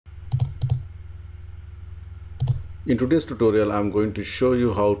In today's tutorial, I'm going to show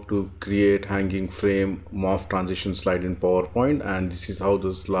you how to create hanging frame morph transition slide in PowerPoint, and this is how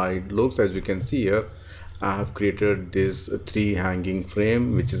the slide looks. As you can see here, I have created this 3 hanging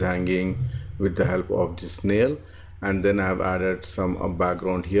frame which is hanging with the help of this nail, and then I have added some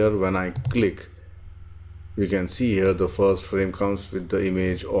background here. When I click, you can see here the first frame comes with the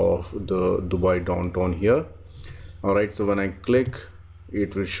image of the Dubai downtown here. Alright, so when I click,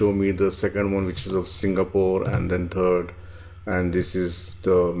 it will show me the second one, which is of Singapore, and then third, and this is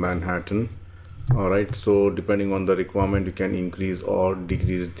the Manhattan. Alright, so depending on the requirement, you can increase or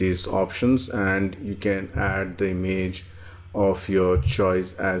decrease these options, and you can add the image of your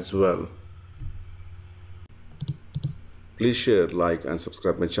choice as well. Please share, like and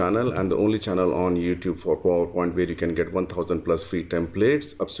subscribe my channel, and the only channel on YouTube for PowerPoint where you can get 1000 plus free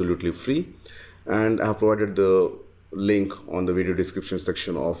templates absolutely free. And I have provided the link on the video description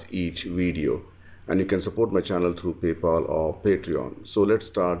section of each video, and you can support my channel through PayPal or Patreon. So let's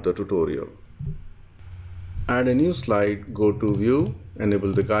start the tutorial. Add a new slide, go to view,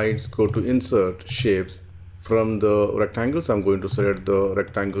 enable the guides, go to insert shapes. From the rectangles, I'm going to select the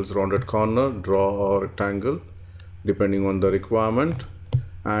rectangles rounded corner, draw a rectangle depending on the requirement,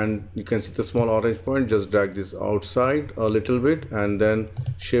 and you can see the small orange point. Just drag this outside a little bit, and then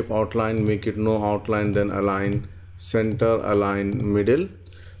shape outline, make it no outline, then align center, align middle.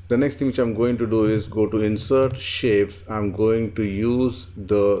 The next thing which I'm going to do is go to insert shapes. I'm going to use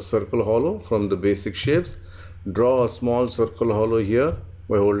the circle hollow from the basic shapes. Draw a small circle hollow here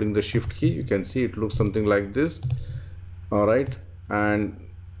by holding the shift key. You can see it looks something like this. Alright, and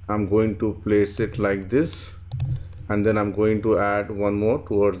I'm going to place it like this, and then I'm going to add one more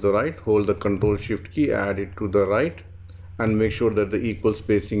towards the right. Hold the control shift key, add it to the right, and make sure that the equal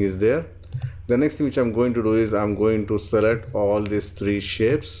spacing is there. The next thing which I'm going to do is I'm going to select all these 3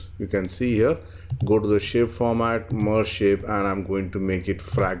 shapes. You can see here, go to the shape format, merge shape, and I'm going to make it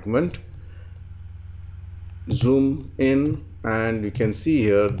fragment. Zoom in, and you can see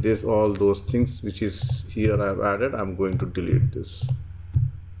here this all those things which is here I've added. I'm going to delete this,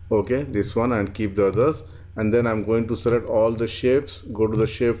 okay, this one, and keep the others. And then I'm going to select all the shapes, go to the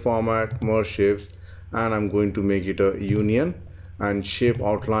shape format, merge shapes, and I'm going to make it a union, and shape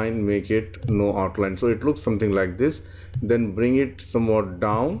outline, make it no outline, so it looks something like this. Then bring it somewhat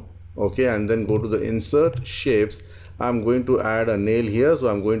down, okay, and then go to the insert shapes. I'm going to add a nail here, so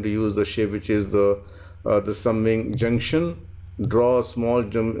I'm going to use the shape which is the summing junction. Draw a small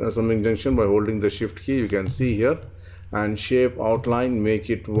summing junction by holding the shift key. You can see here, and shape outline,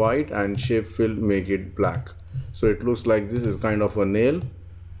 make it white, and shape fill, make it black. So it looks like this is kind of a nail.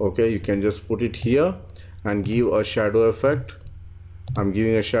 Okay, you can just put it here and give a shadow effect. I'm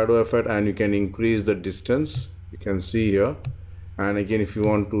giving a shadow effect, and you can increase the distance. You can see here, and again if you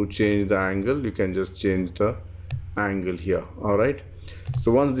want to change the angle, you can just change the angle here. All right,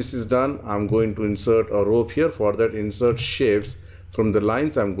 so once this is done, I'm going to insert a rope here. For that, insert shapes. From the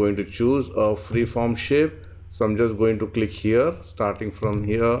lines, I'm going to choose a freeform shape. So I'm just going to click here, starting from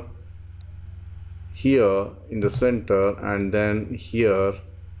here in the center, and then here,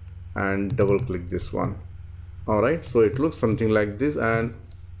 and double click this one. Alright, so it looks something like this, and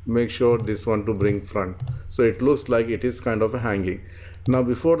make sure this one to bring front, so it looks like it is kind of a hanging. Now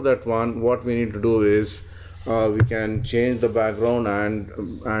before that one, what we need to do is we can change the background,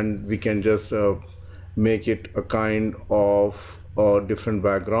 and we can just make it a kind of a different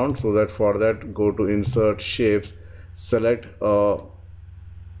background. So that for that, go to insert shapes, select a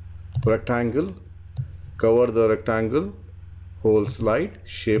rectangle, cover the rectangle, whole slide,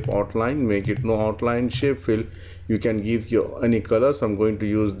 shape outline, make it no outline, shape fill. You can give your any color. So I'm going to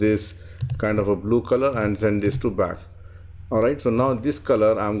use this kind of a blue color and send this to back. Alright, so now this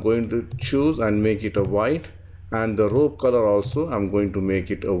color I'm going to choose and make it a white, and the rope color also I'm going to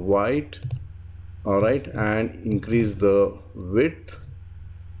make it a white. Alright, and increase the width.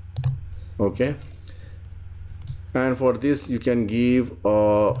 Okay, and for this you can give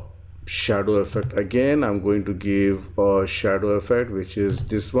a shadow effect. Again, I'm going to give a shadow effect, which is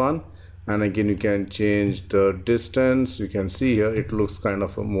this one, and again you can change the distance. You can see here it looks kind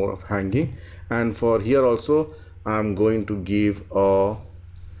of a more of hanging. And for here also I'm going to give a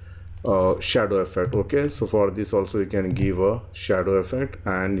shadow effect. Okay, so for this also you can give a shadow effect,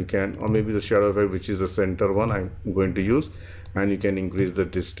 and you can, or maybe the shadow effect which is the center one I'm going to use, and you can increase the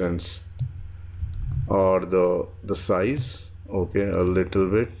distance or the size. Okay, a little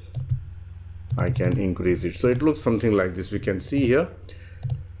bit I can increase it, so it looks something like this. We can see here.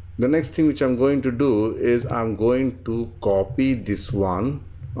 The next thing which I'm going to do is I'm going to copy this one.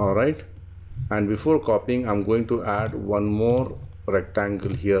 All right, and before copying, I'm going to add one more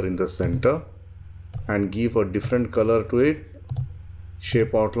rectangle here in the center. and give a different color to it.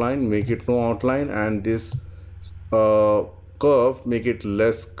 Shape outline, make it no outline, and this curve, make it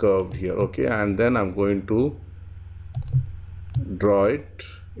less curved here. Okay, and then I'm going to draw it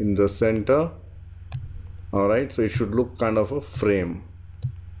in the center. All right, so it should look kind of a frame.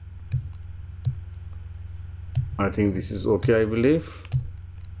 I think this is okay, I believe.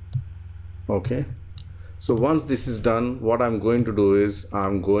 Okay, so once this is done, what I'm going to do is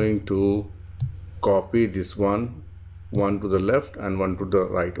I'm going to copy this one to the left and one to the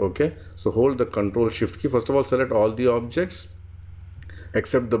right. Okay, so hold the Control Shift key. First of all, select all the objects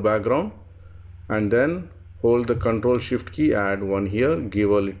except the background, and then hold the Control Shift key, add one here, give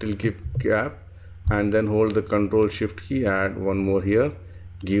a little gap, and then hold the Control Shift key, add one more here,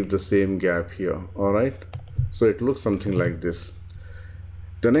 give the same gap here. All right, so it looks something like this.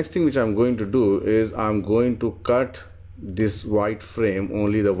 The next thing which I'm going to do is I'm going to cut this white frame.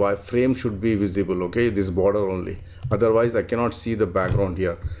 Only the white frame should be visible. Okay, this border only, otherwise I cannot see the background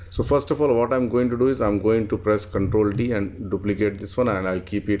here. So first of all, what I'm going to do is I'm going to press Ctrl D and duplicate this one, and I'll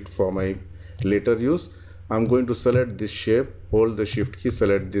keep it for my later use. I'm going to select this shape, hold the Shift key,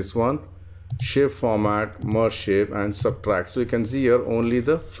 select this one, shape format, merge shape, and subtract. So you can see here only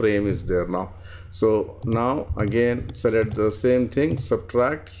the frame is there now. So now again select the same thing,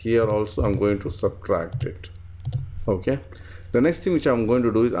 subtract. Here also I'm going to subtract it. Okay, the next thing which I'm going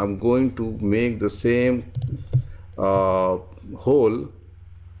to do is I'm going to make the same hole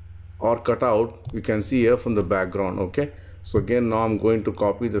or cutout you can see here from the background. Okay, so again now I'm going to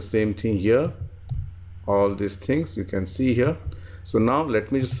copy the same thing here, all these things you can see here. So now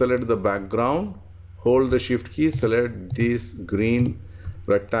let me just select the background, hold the Shift key, select these green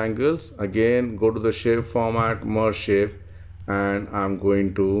rectangles, again go to the shape format, merge shape, and I'm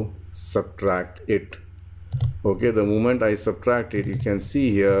going to subtract it. Okay, the moment I subtract it, you can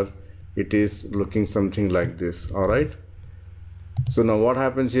see here it is looking something like this. All right, so now what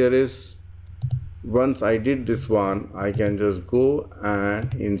happens here is once I did this one, I can just go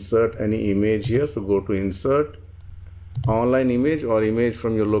and insert any image here. So go to insert, online image, or image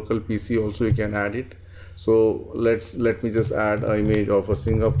from your local PC also you can add it. So let me just add an image of a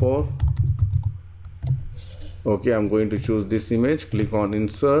Singapore. Okay, I'm going to choose this image, click on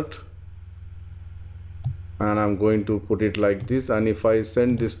insert, and I'm going to put it like this, and if I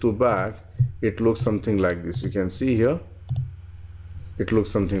send this to back, it looks something like this. You can see here it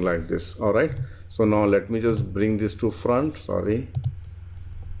looks something like this. All right, so now let me just bring this to front. Sorry,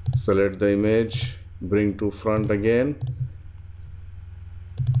 select the image, bring to front again,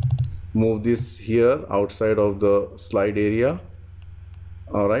 move this here outside of the slide area.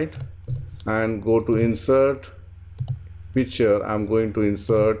 All right, and go to insert picture. I'm going to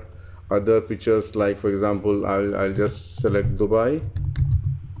insert other pictures, like for example I'll just select Dubai,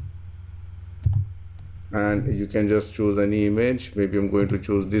 and you can just choose any image. Maybe I'm going to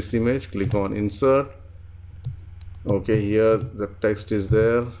choose this image, click on insert. Okay, here the text is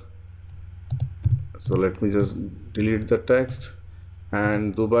there, so let me just delete the text,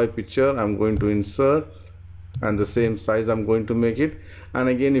 and Dubai picture I'm going to insert, and the same size I'm going to make it. And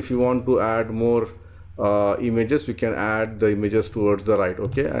again, if you want to add more images, we can add the images towards the right.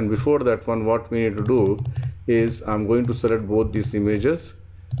 Okay, and before that one, what we need to do is I'm going to select both these images,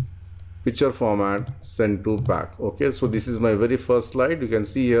 picture format, send to back. Okay, so this is my very first slide. You can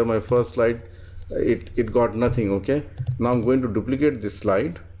see here my first slide, it got nothing. Okay, now I'm going to duplicate this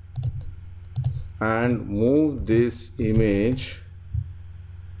slide and move this image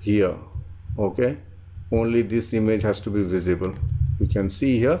here. Okay, only this image has to be visible, you can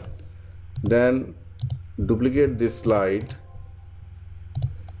see here. Then duplicate this slide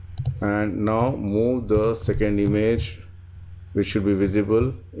and now move the second image, which should be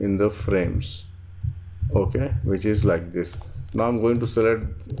visible in the frames. Okay, which is like this. Now I'm going to select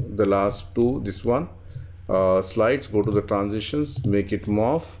the last two, this one, slides, go to the transitions, make it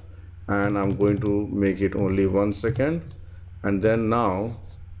morph, and I'm going to make it only 1 second. And then now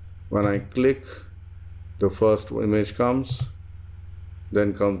when I click, the first image comes,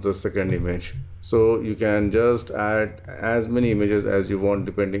 then comes the second image. So you can just add as many images as you want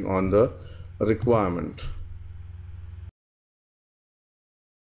depending on the requirement.